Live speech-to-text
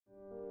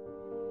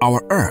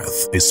Our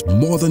Earth is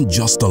more than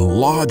just a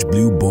large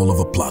blue ball of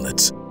a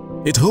planet.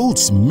 It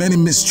holds many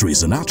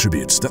mysteries and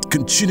attributes that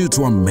continue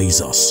to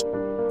amaze us.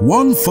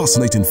 One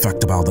fascinating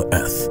fact about the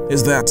Earth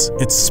is that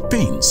it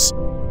spins.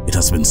 It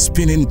has been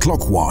spinning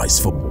clockwise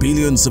for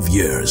billions of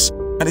years,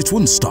 and it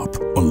won't stop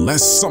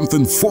unless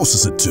something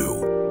forces it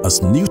to,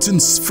 as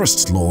Newton's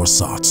first law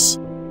asserts.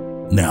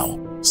 Now,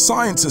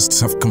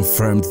 scientists have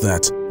confirmed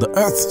that the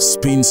Earth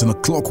spins in a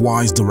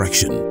clockwise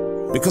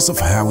direction because of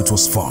how it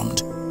was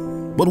formed.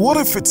 But what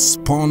if it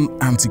spun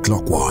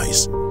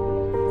anti-clockwise?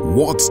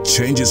 What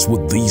changes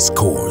would these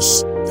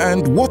cause,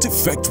 and what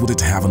effect would it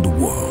have on the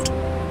world?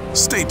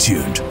 Stay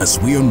tuned as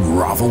we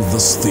unravel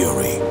this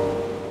theory.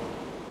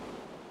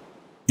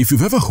 If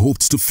you've ever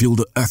hoped to feel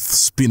the Earth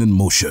spin in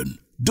motion,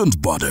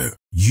 don't bother,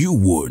 you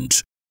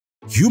won't.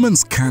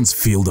 Humans can't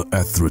feel the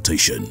Earth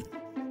rotation.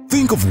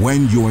 Think of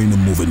when you're in a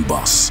moving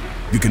bus.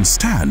 You can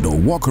stand or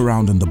walk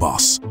around in the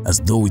bus as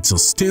though it's a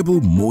stable,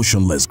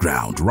 motionless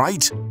ground,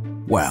 right?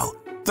 Well,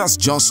 that's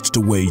just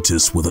the way it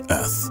is with the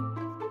Earth.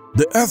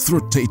 The Earth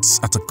rotates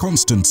at a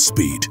constant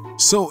speed,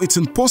 so it's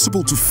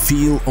impossible to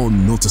feel or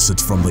notice it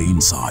from the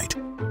inside.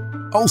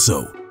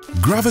 Also,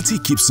 gravity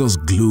keeps us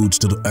glued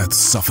to the Earth's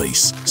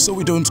surface, so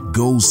we don't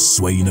go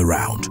swaying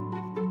around.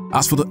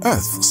 As for the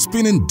Earth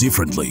spinning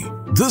differently,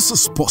 this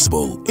is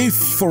possible if,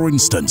 for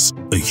instance,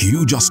 a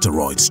huge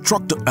asteroid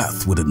struck the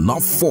Earth with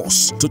enough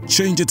force to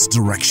change its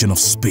direction of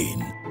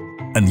spin.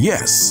 And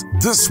yes,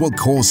 this will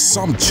cause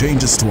some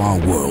changes to our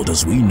world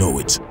as we know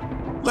it.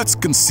 Let's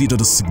consider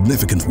the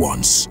significant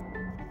ones.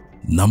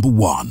 Number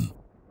 1.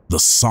 The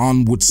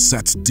Sun would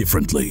set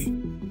differently.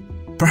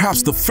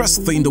 Perhaps the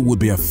first thing that would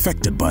be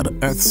affected by the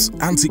Earth's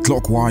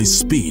anti-clockwise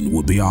spin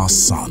would be our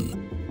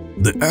Sun.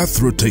 The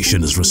Earth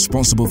rotation is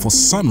responsible for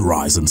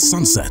sunrise and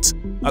sunset,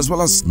 as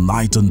well as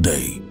night and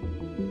day.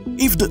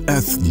 If the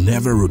Earth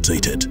never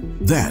rotated,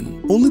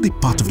 then only the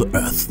part of the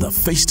Earth that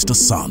faced the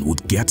Sun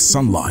would get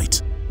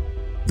sunlight.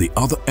 The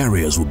other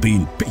areas would be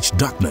in pitch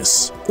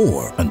darkness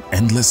or an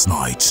endless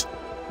night.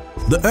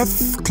 The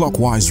Earth's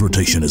clockwise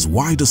rotation is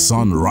why the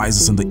Sun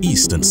rises in the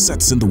east and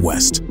sets in the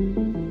west.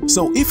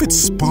 So if it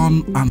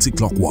spun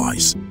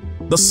anti-clockwise,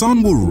 the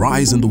Sun will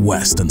rise in the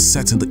west and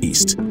set in the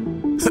east.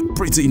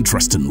 Pretty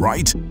interesting,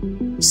 right?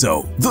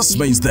 So this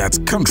means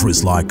that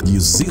countries like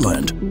New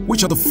Zealand,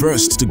 which are the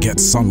first to get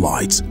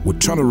sunlight, would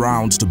turn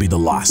around to be the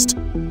last,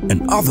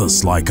 and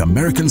others like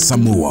American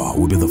Samoa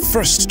will be the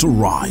first to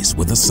rise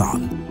with the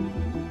Sun.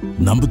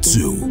 Number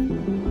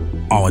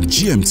 2. Our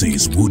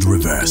Gmts would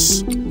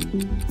reverse.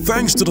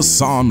 Thanks to the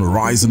Sun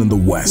rising in the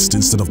west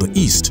instead of the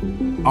east,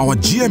 our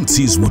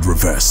Gmts would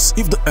reverse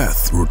if the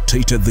Earth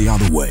rotated the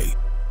other way.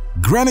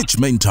 Greenwich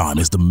Mean Time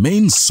is the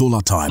main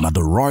solar time at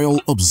the Royal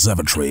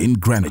Observatory in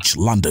Greenwich,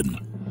 London.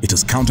 It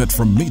is counted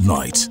from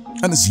midnight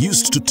and is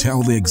used to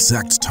tell the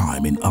exact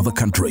time in other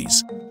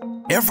countries.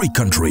 Every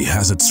country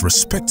has its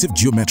respective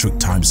geometric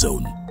time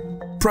zone.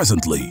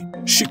 Presently,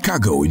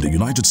 Chicago in the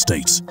United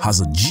States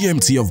has a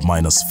GMT of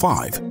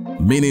 -5,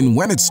 meaning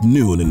when it's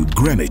noon in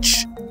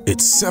Greenwich,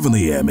 it's 7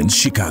 a.m. in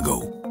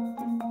Chicago.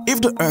 If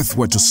the Earth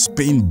were to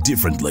spin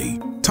differently,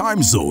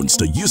 time zones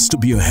that used to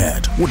be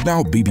ahead would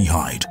now be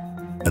behind,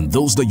 and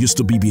those that used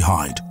to be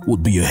behind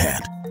would be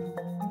ahead.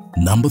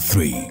 Number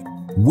 3.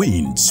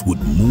 Winds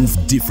would move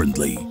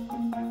differently.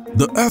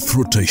 The Earth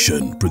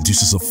rotation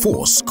produces a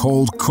force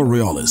called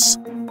Coriolis,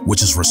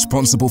 which is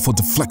responsible for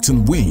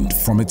deflecting wind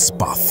from its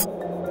path.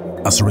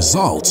 As a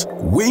result,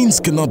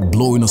 winds cannot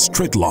blow in a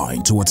straight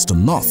line towards the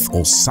north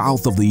or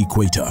south of the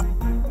equator.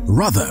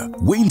 Rather,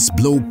 winds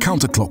blow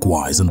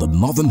counterclockwise in the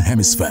northern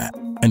hemisphere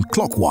and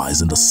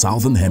clockwise in the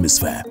southern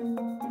hemisphere.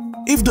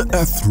 If the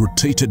Earth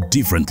rotated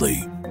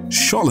differently,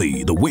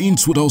 surely the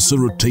winds would also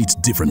rotate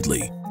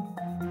differently.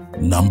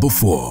 Number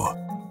 4.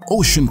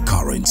 Ocean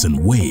currents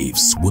and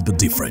waves would be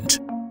different.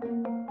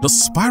 The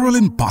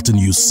spiraling pattern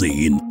you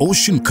see in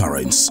ocean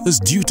currents is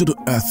due to the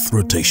Earth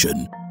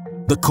rotation.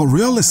 The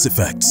Coriolis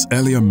effect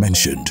earlier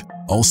mentioned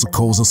also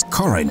causes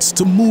currents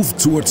to move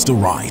towards the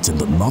right in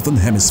the northern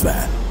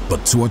hemisphere,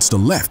 but towards the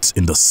left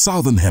in the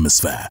southern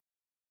hemisphere.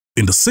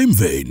 In the same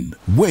vein,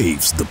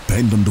 waves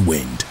depend on the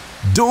wind.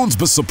 Don't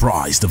be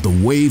surprised if the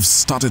waves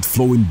started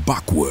flowing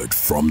backward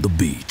from the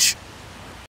beach.